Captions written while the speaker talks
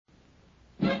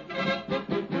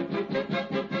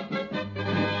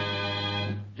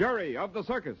Jerry of the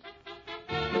Circus.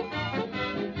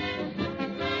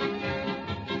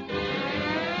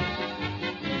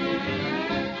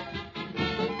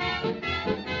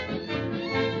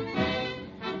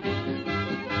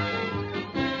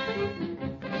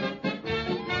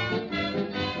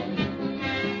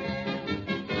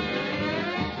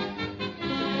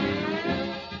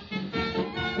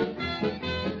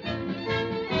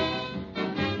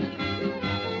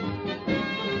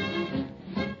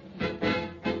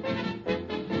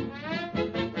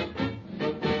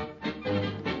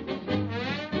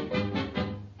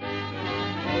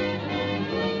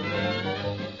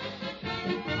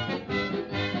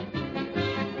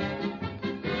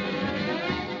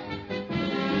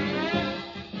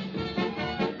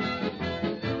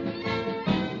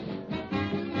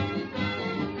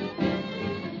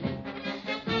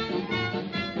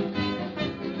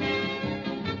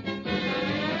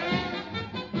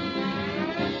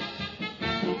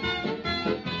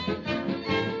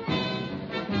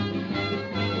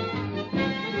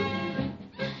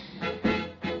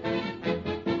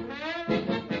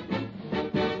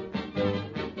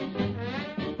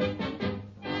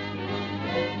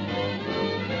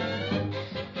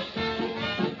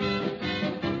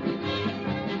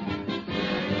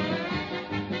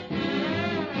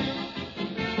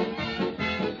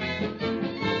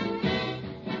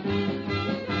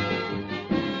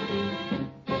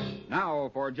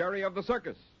 For Jerry of the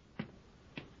Circus.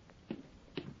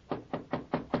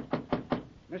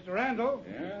 Mr. Randall?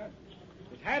 Yeah?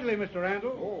 It's Hadley, Mr.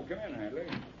 Randall. Oh, come in, Hadley.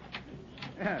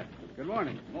 Yeah, good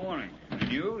morning. Morning. Any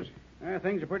news?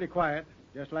 Things are pretty quiet,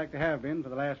 just like they have been for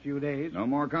the last few days. No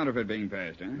more counterfeit being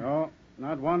passed, huh? No,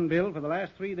 not one bill for the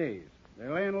last 3 days.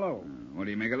 They're laying low. What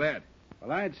do you make of that?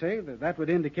 Well, I'd say that would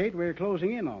indicate we're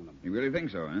closing in on them. You really think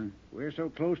so, huh? We're so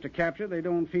close to capture, they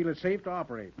don't feel it safe to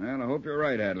operate. Well, I hope you're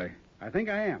right, Hadley. I think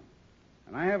I am.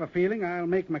 And I have a feeling I'll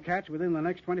make my catch within the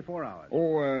next 24 hours.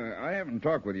 Oh, I haven't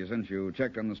talked with you since you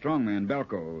checked on the strongman,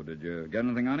 Belko. Did you get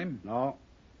anything on him? No.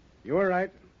 You were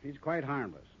right. He's quite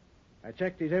harmless. I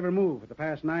checked his every move for the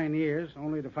past 9 years,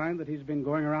 only to find that he's been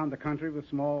going around the country with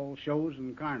small shows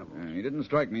and carnivals. He didn't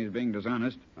strike me as being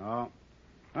dishonest. No.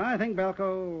 I think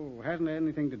Belko hasn't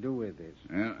anything to do with this.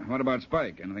 What about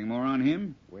Spike? Anything more on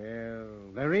him? Well,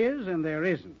 there is and there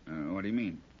isn't. What do you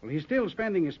mean? Well, he's still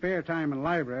spending his spare time in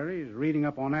libraries reading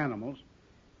up on animals,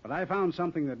 but I found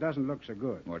something that doesn't look so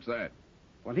good. What's that?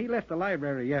 When he left the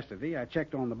library yesterday, I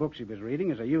checked on the books he was reading,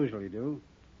 as I usually do,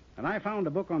 and I found a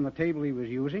book on the table he was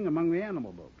using among the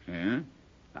animal books. Yeah?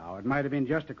 Now, it might have been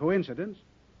just a coincidence,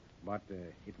 but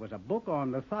it was a book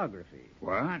on lithography.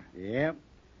 What? Yeah,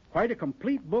 quite a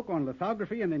complete book on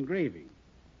lithography and engraving.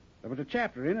 There was a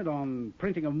chapter in it on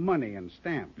printing of money and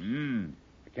stamps.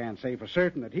 I can't say for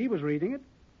certain that he was reading it,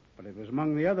 but it was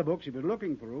among the other books he was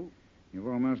looking through. You've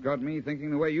almost got me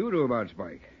thinking the way you do about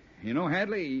Spike. You know,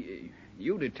 Hadley,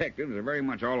 you detectives are very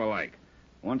much all alike.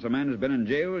 Once a man has been in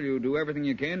jail, you do everything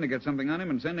you can to get something on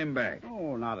him and send him back.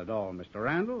 Oh, not at all, Mr.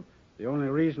 Randall. The only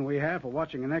reason we have for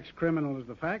watching an ex-criminal is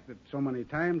the fact that so many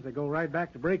times they go right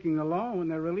back to breaking the law when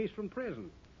they're released from prison.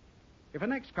 If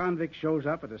an ex-convict shows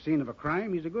up at a scene of a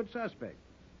crime, he's a good suspect.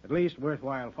 At least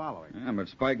worthwhile following. Yeah, but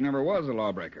Spike never was a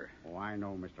lawbreaker. Oh, I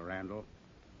know, Mr. Randall.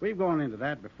 We've gone into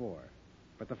that before.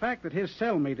 But the fact that his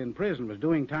cellmate in prison was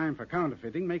doing time for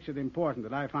counterfeiting makes it important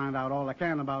that I find out all I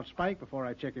can about Spike before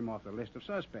I check him off the list of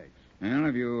suspects. Well,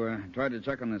 have you tried to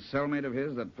check on the cellmate of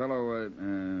his, that fellow,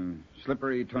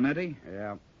 Slippery Tonetti?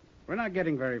 Yeah. We're not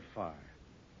getting very far.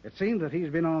 It seems that he's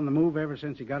been on the move ever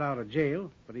since he got out of jail,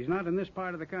 but he's not in this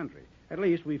part of the country. At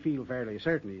least we feel fairly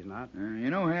certain he's not. You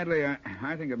know, Hadley,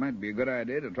 I think it might be a good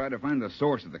idea to try to find the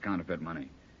source of the counterfeit money.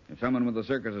 If someone with the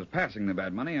circus is passing the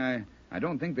bad money, I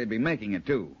don't think they'd be making it,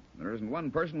 too. There isn't one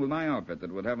person with my outfit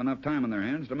that would have enough time on their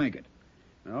hands to make it.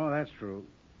 No, that's true.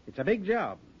 It's a big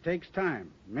job. It takes time.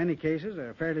 In many cases,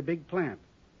 a fairly big plant.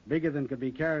 Bigger than could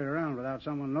be carried around without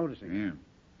someone noticing. Yeah.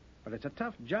 But it's a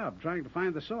tough job trying to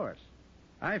find the source.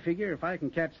 I figure if I can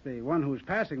catch the one who's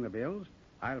passing the bills,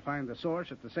 I'll find the source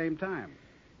at the same time.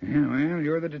 Yeah, well,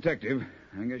 you're the detective.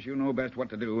 I guess you know best what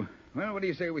to do. Well, what do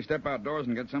you say we step outdoors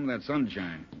and get some of that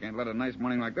sunshine? Can't let a nice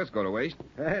morning like this go to waste.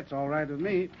 That's all right with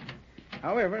me.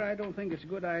 However, I don't think it's a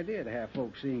good idea to have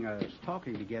folks seeing us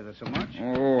talking together so much.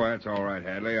 Oh, that's all right,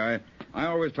 Hadley. I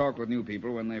always talk with new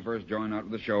people when they first join out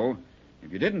with the show.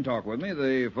 If you didn't talk with me,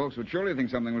 the folks would surely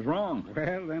think something was wrong.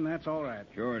 Well, then that's all right.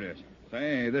 Sure it is.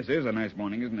 Say, this is a nice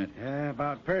morning, isn't it?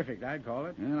 About perfect, I'd call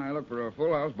it. And I look for a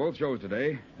full house both shows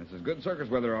today. This is good circus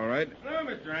weather, all right. Hello,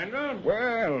 Mr. Randall.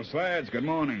 Well, Slads, good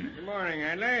morning. Good morning,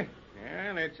 Hadley.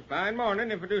 Well, it's a fine morning,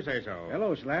 if I do say so.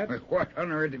 Hello, Slats. What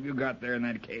on earth have you got there in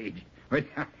that cage?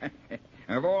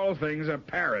 Of all things, a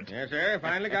parrot. Yes, sir.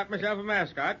 Finally got myself a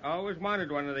mascot. Always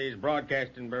wanted one of these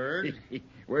broadcasting birds.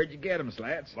 Where'd you get him,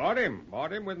 Slats? Bought him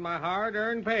with my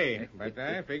hard-earned pay. But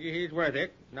I figure he's worth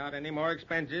it. Not any more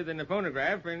expensive than a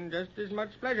phonograph and just as much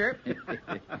pleasure.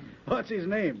 What's his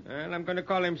name? And I'm going to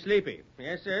call him Sleepy.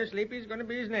 Yes, sir, Sleepy's going to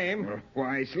be his name.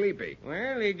 Why Sleepy?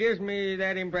 Well, he gives me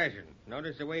that impression.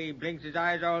 Notice the way he blinks his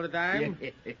eyes all the time?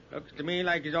 Looks to me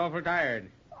like he's awful tired.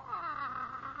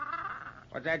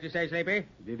 What's that you say, Sleepy?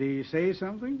 Did he say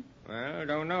something? Well,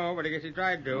 don't know, but I guess he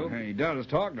tried to. He does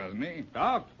talk, doesn't he?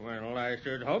 Talk? Well, I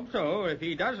should hope so. If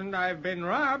he doesn't, I've been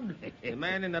robbed. The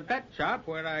man in the pet shop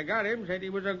where I got him said he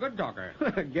was a good talker.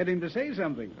 Get him to say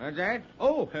something. What's that?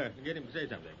 Oh, get him to say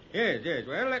something. Yes.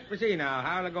 Well, let me see now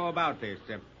how to go about this.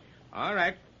 All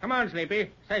right. Come on, Sleepy.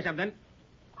 Say something.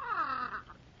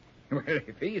 Well,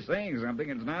 if he's saying something,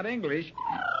 it's not English.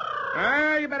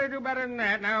 Oh, you better do better than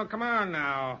that. Now, come on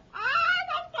now.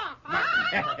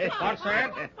 What's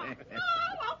that?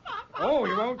 Oh,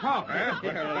 you won't talk, huh?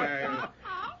 Well,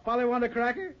 Polly want a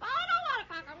cracker?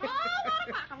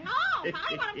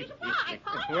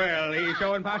 well, he's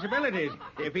showing possibilities.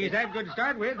 If he's that good to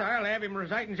start with, I'll have him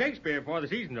reciting Shakespeare before the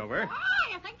season's over.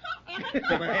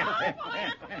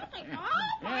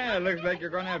 Yeah, it looks like you're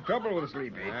going to have trouble with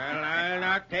Sleepy. Well, I'll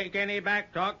not take any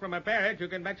back talk from a parrot. You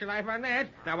can bet your life on that.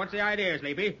 Now, what's the idea,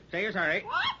 Sleepy? Say you're sorry.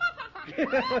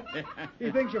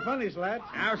 He thinks you're funny, Slats.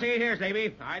 Now, see here,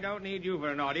 Sleepy. I don't need you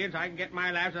for an audience. I can get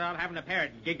my laughs without having a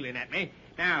parrot giggling at me.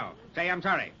 Now, say I'm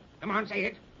sorry. Come on, say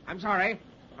it. I'm sorry.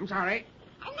 I'm sorry.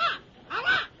 I'm not.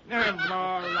 Of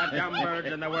all the dumb birds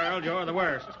in the world, you're the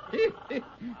worst.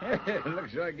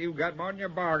 Looks like you've got more than you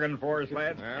bargained for,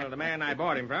 Slats. Well, the man I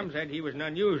bought him from said he was an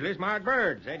unusually smart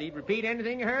bird. Said he'd repeat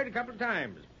anything he heard a couple of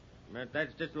times. But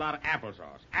that's just a lot of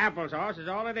applesauce. Applesauce is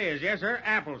all it is. Yes, sir,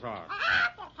 applesauce.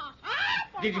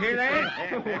 Did you hear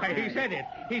that? Why, he said it.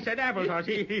 He said applesauce.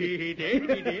 He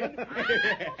did.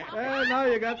 Well, now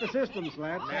you got the system,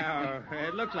 Slats. Now,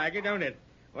 it looks like it, don't it?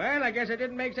 Well, I guess I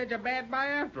didn't make such a bad buy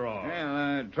after all.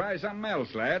 Well, try something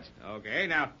else, Slats. Okay,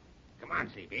 now, come on,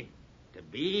 Sleepy. To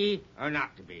be or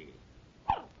not to be?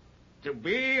 To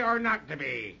be or not to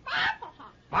be?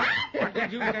 What? What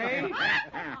did you say?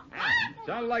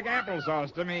 Sounds like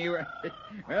applesauce to me.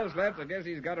 Well, Slats, I guess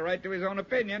he's got a right to his own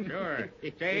opinion. Sure.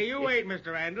 Say, you wait,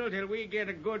 Mr. Randall, till we get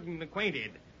a good and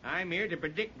acquainted. I'm here to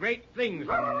predict great things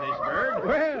from this bird.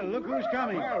 Well, look who's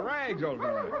coming. Well, Rags, old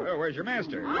man. Well, where's your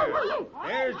master?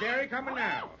 There's Jerry coming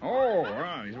now. Oh,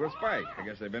 well, he's with Spike. I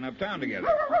guess they've been uptown together.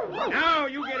 Now,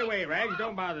 you get away, Rags.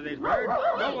 Don't bother this bird.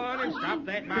 Go on and stop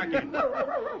that barking.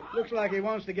 Looks like he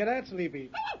wants to get at Sleepy.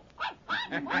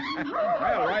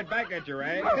 Well, right back at you,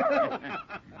 Rags. Well,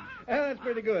 that's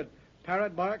pretty good.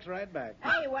 Parrot barks right back.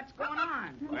 Hey, what's going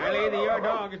on? Well, either your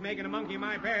dog is making a monkey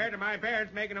my parrot, or my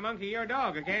parrot's making a monkey your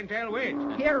dog. I can't tell which.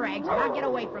 Here, Rags. Now get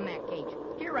away from that cage.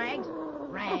 Here, Rags.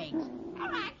 Rags.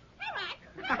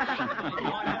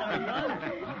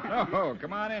 Oh,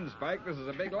 come on in, Spike. This is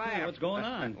a big laugh. What's going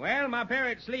on? Well, my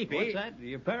parrot Sleepy. What's that?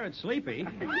 Your parrot's sleepy.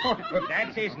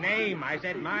 That's his name. I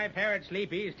said my parrot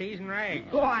Sleepy is teasing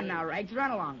Rags. Go on now, Rags. Run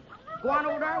along. Go on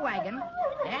over to our wagon.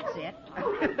 That's it.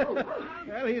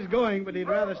 Well, he's going, but he'd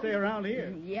rather stay around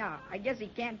here. Yeah, I guess he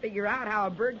can't figure out how a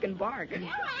bird can bark. Here,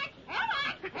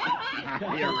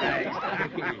 Rags.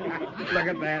 Look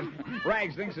at that.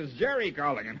 Rags thinks it's Jerry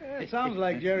calling him. It sounds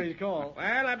like Jerry's call.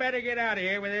 Well, I better get out of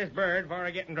here with this bird before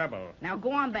I get in trouble. Now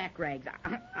go on back, Rags.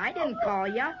 I didn't call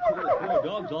you. The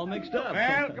dog's all mixed up.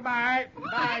 Well, goodbye.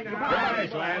 Bye now. Bye,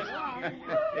 Slats.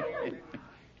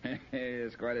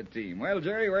 It's quite a team. Well,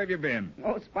 Jerry, where have you been?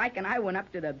 Oh, Spike and I went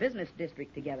up to the business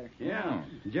district together. Yeah.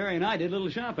 Jerry and I did a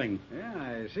little shopping. Yeah,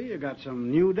 I see you got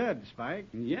some new duds, Spike.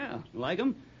 Yeah. Like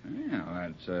 'em? Yeah, well,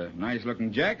 that's a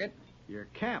nice-looking jacket. Your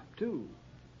cap, too.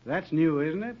 That's new,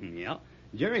 isn't it? Yeah.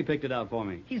 Jerry picked it out for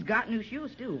me. He's got new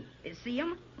shoes, too. See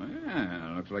him?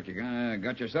 Well, looks like you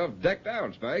got yourself decked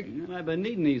out, Spike. Well, I've been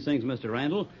needing these things, Mr.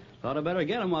 Randall. Thought I'd better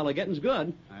get 'em while the getting's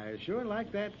good. I sure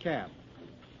like that cap.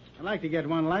 I'd like to get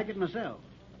one like it myself.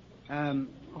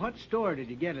 What store did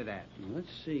you get it at? Let's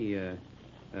see.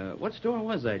 What store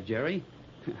was that, Jerry?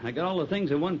 I got all the things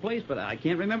in one place, but I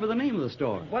can't remember the name of the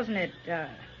store. Wasn't it,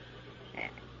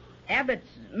 Abbott's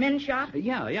Men's Shop?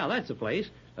 Yeah, that's the place.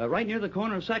 Right near the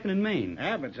corner of 2nd and Main.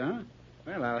 Abbott's, huh?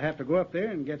 Well, I'll have to go up there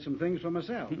and get some things for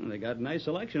myself. They got a nice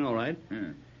selection, all right.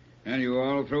 And you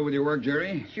all through with your work,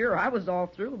 Jerry? Sure, I was all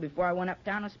through before I went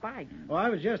uptown to Spike. Well, I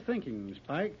was just thinking,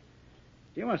 Spike.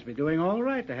 You must be doing all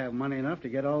right to have money enough to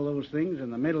get all those things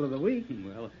in the middle of the week.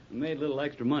 Well, I made a little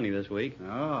extra money this week. Oh,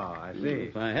 I see.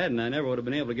 If I hadn't, I never would have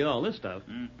been able to get all this stuff.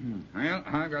 Well,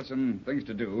 I've got some things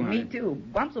to do. Me too.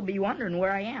 Bumps will be wondering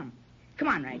where I am. Come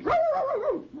on, Rags.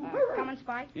 Coming,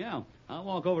 Spike? Yeah, I'll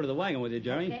walk over to the wagon with you,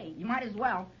 Jerry. Okay, you might as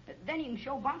well. Then you can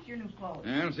show Bumps your new clothes.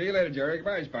 Well, see you later, Jerry.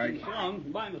 Goodbye, Spike. So long.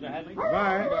 Goodbye, Mr. Hadley.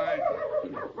 Bye. Bye.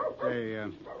 Say,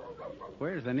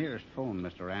 where's the nearest phone,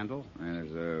 Mr. Randall?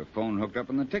 There's a phone hooked up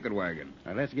in the ticket wagon.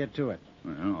 Let's get to it.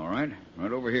 Well, all right.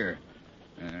 Right over here.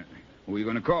 Who are you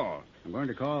going to call? I'm going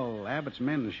to call Abbott's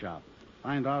men's shop.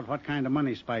 Find out what kind of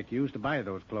money Spike used to buy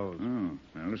those clothes. Oh,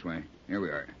 well, this way. Here we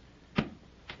are.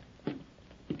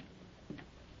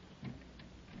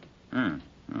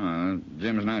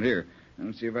 Jim's not here.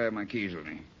 Let's see if I have my keys with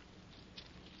me.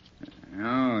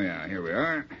 Oh, yeah, here we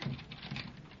are.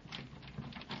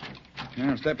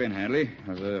 Now, step in, Hadley.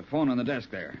 There's a phone on the desk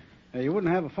there. You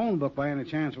wouldn't have a phone book by any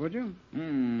chance, would you?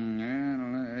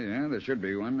 Yeah, there should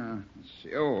be one. Let's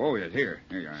see. Oh, yes, here.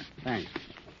 Here you are. Thanks.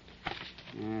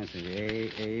 Let's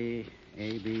see.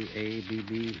 A, B, A, B,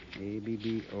 B, A, B,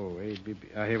 B, O, A, B, B.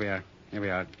 Here we are. Here we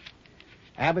are.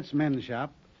 Abbott's Men's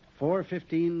Shop,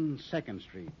 415 2nd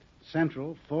Street,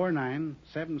 Central,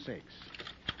 4976.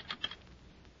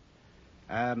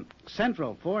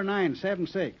 Central,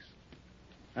 4976.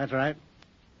 That's right.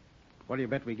 What do you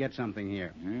bet we get something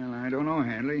here? Well, I don't know,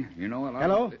 Hadley. You know a lot.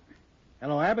 Hello?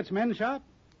 Hello, Abbott's Men's Shop?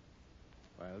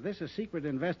 Well, this is Secret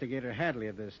Investigator Hadley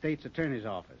of the State's Attorney's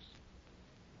Office.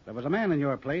 There was a man in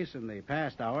your place in the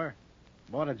past hour.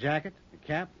 Bought a jacket, a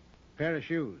cap, a pair of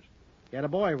shoes. He had a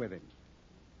boy with him.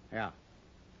 Yeah.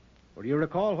 Well, do you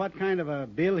recall what kind of a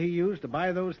bill he used to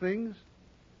buy those things?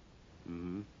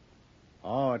 Mm-hmm.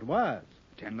 Oh, it was.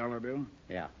 $10 bill?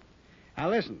 Yeah. Now,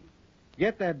 listen.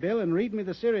 Get that bill and read me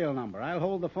the serial number. I'll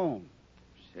hold the phone.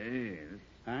 Say,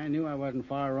 I knew I wasn't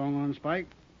far wrong on Spike.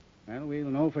 Well, we'll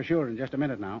know for sure in just a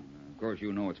minute now. of course,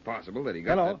 you know it's possible that he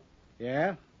got Hello?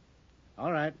 Yeah?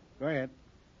 All right. Go ahead.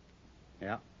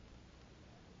 Yeah.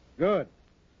 Good.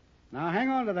 Now, hang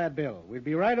on to that bill. We'll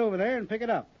be right over there and pick it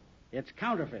up. It's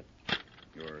counterfeit. that.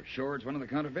 You're sure it's one of the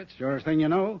counterfeits? Surest thing you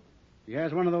know. He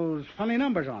has one of those funny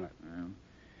numbers on it. Well,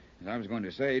 as I was going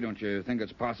to say, don't you think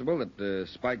it's possible that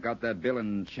Spike got that bill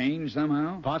in change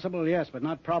somehow? Possible, yes, but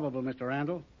not probable, Mr.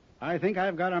 Randall. I think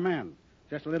I've got our man.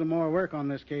 Just a little more work on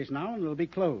this case now, and it'll be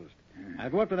closed. I'll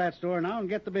go up to that store now and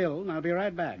get the bill, and I'll be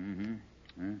right back.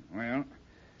 Mm-hmm. Well,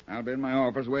 I'll be in my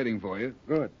office waiting for you.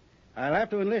 Good. I'll have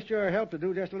to enlist your help to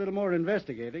do just a little more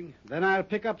investigating. Then I'll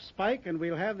pick up Spike, and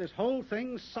we'll have this whole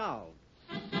thing solved.